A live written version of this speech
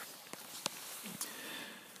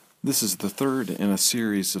This is the third in a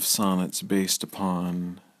series of sonnets based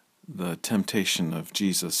upon the temptation of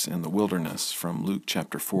Jesus in the wilderness from Luke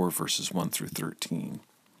chapter 4, verses 1 through 13.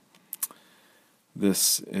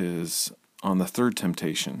 This is on the third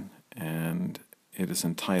temptation, and it is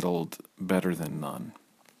entitled Better Than None.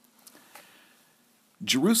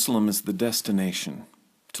 Jerusalem is the destination,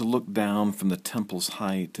 to look down from the temple's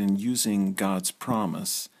height, and using God's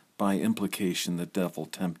promise, by implication the devil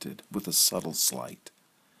tempted with a subtle slight.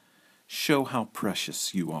 Show how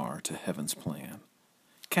precious you are to heaven's plan.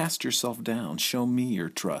 Cast yourself down, show me your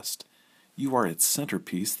trust. You are its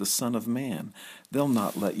centerpiece, the Son of Man. They'll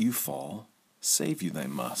not let you fall, save you they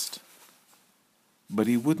must. But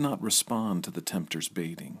he would not respond to the tempter's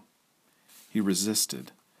baiting. He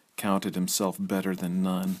resisted, counted himself better than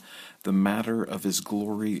none, the matter of his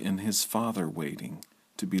glory in his Father waiting,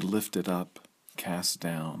 to be lifted up, cast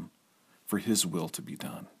down, for his will to be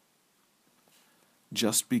done.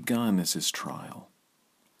 Just begun is his trial.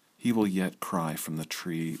 He will yet cry from the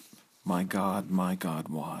tree, my God,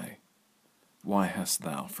 why? Why hast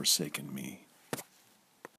thou forsaken me?"